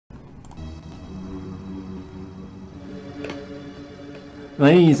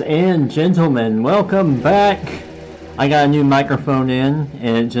Ladies and gentlemen, welcome back! I got a new microphone in,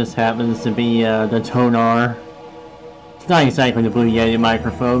 and it just happens to be the Tonor. It's not exactly the Blue Yeti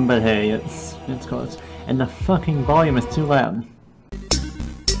microphone, but hey, it's close. And the fucking volume is too loud.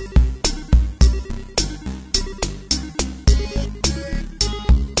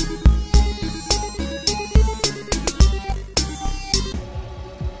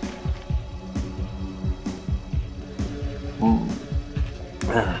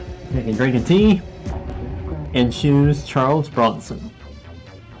 Take a drink of tea and choose Charles Bronson.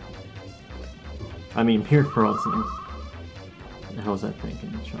 I mean Pierce Bronson. What the hell was that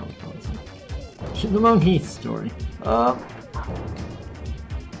thinking? Charles Bronson. The monkey story.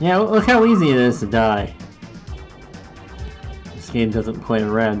 Yeah, look how easy it is to die. This game doesn't play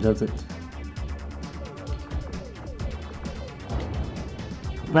around, does it?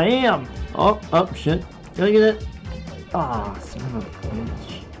 Bam! Oh, shit. Did I get it? Ah, son of a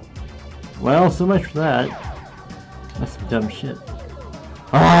bitch. Well, so much for that. That's some dumb shit.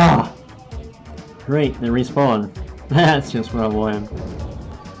 Ah! Great, they respawn. That's just what I want.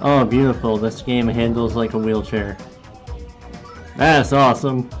 Oh, beautiful. This game handles like a wheelchair. That's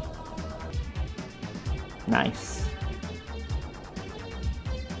awesome. Nice.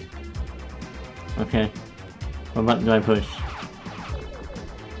 Okay. What button do I push?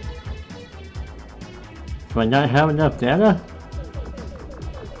 Do I not have enough data?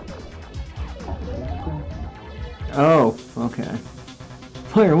 Oh, okay.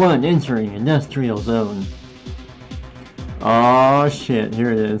 Player 1 entering industrial zone. Oh shit,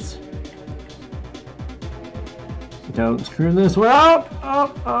 here it is. Don't screw this one up!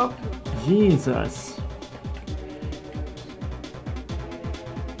 Up! Jesus.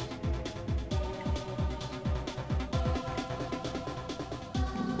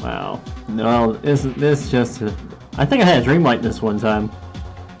 Wow. No, isn't this just a... I think I had a dream like this one time.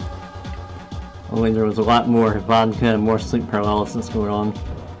 Only there was a lot more vodka and more sleep paralysis going on.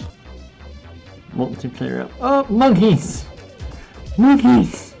 Multiplayer up. Oh, monkeys!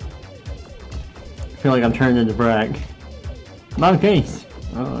 Monkeys! I feel like I'm turning into Brack. Monkeys!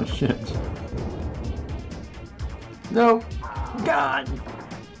 Oh shit. No! God!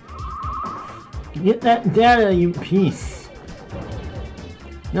 Get that data, you piece!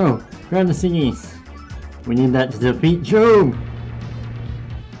 No! Grab the CDs! We need that to defeat Job!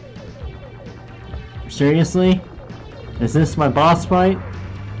 Seriously? Is this my boss fight?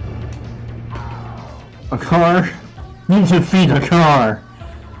 A car? You defeat a car!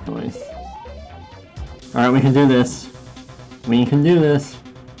 Nice. Alright, we can do this. We can do this.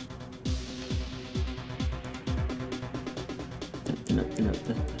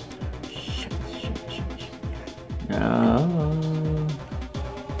 Shit. No.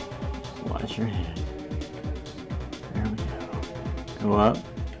 Watch your head. There we go. Go up.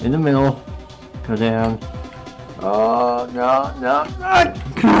 In the middle. Go down. Oh, no.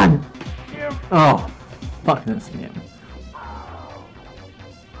 God! Oh, fuck this game.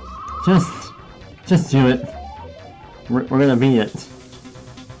 Just do it. We're gonna beat it.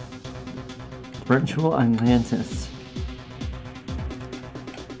 Virtual Atlantis.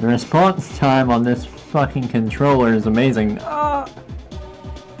 The response time on this fucking controller is amazing. No,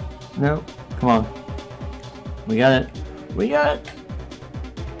 come on. We got it. We got it!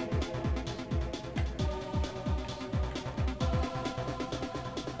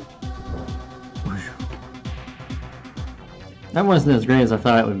 That wasn't as great as I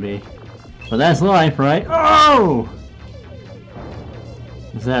thought it would be. But that's life, right? Oh!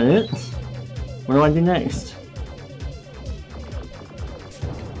 Is that it? What do I do next?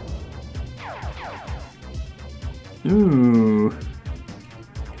 Ooh.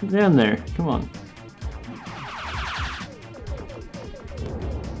 Get down there. Come on.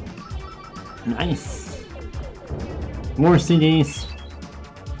 Nice. More CDs.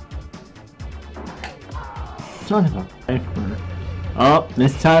 Son of a... Oh,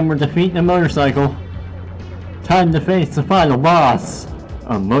 this time we're defeating a motorcycle. Time to face the final boss.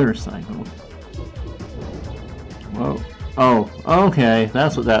 A motorcycle. Whoa. Oh, okay.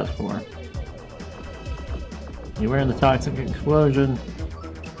 That's what that's for. Beware the toxic explosion.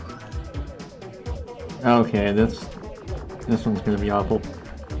 Okay, this one's gonna be awful.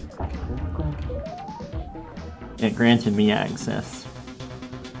 It granted me access.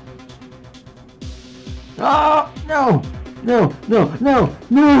 Oh, no! No!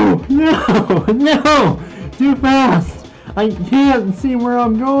 Too fast! I can't see where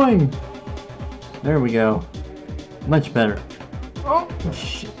I'm going! There we go. Much better. Oh,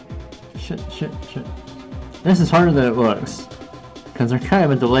 shit. This is harder than it looks. Because there's kind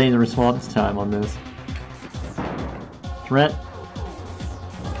of a delay in the response time on this. Threat.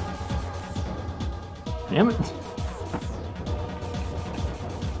 Damn it.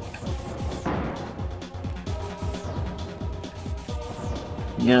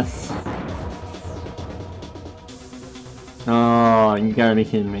 Yes. Oh, you gotta be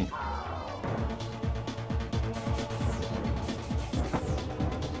kidding me.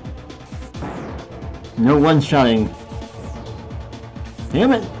 No one-shotting.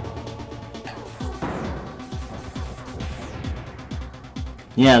 Damn it!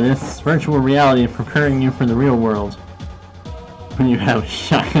 Yeah, this virtual reality is preparing you for the real world. When you have a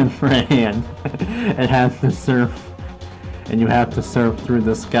shotgun for a hand and have to surf. And you have to surf through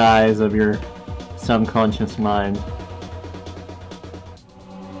the skies of your subconscious mind.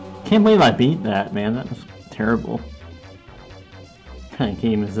 Can't believe I beat that, man. That was terrible. What kind of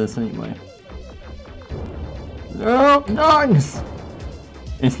game is this anyway? Oh, dogs!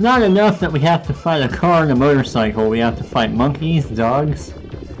 It's not enough that we have to fight a car and a motorcycle. We have to fight monkeys, dogs.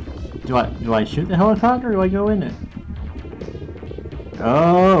 Do I shoot the helicopter or do I go in it?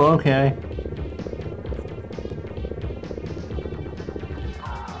 Oh, okay.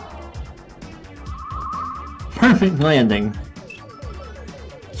 Perfect landing.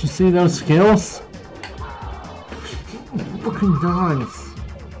 Did you see those skills? Fucking dogs.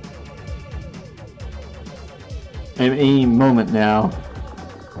 At any moment now,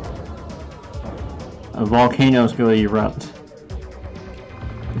 a volcano's going to erupt.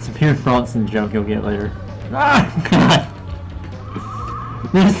 It's a Pierce Bronson joke you'll get later. Ah, God!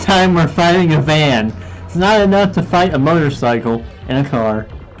 This time we're fighting a van. It's not enough to fight a motorcycle and a car.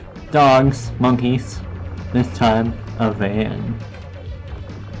 Dogs, monkeys. This time, a van.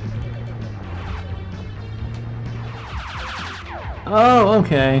 Oh,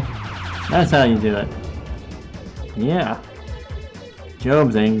 okay. That's how you do it. Yeah.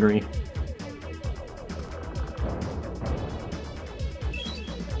 Job's angry.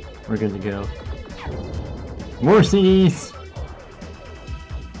 We're good to go. More CDs!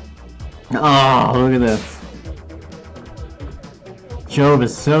 Oh, look at this. Job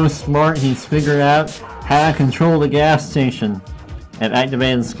is so smart, he's figured out how to control the gas station and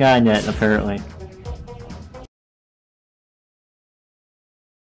activated Skynet, apparently.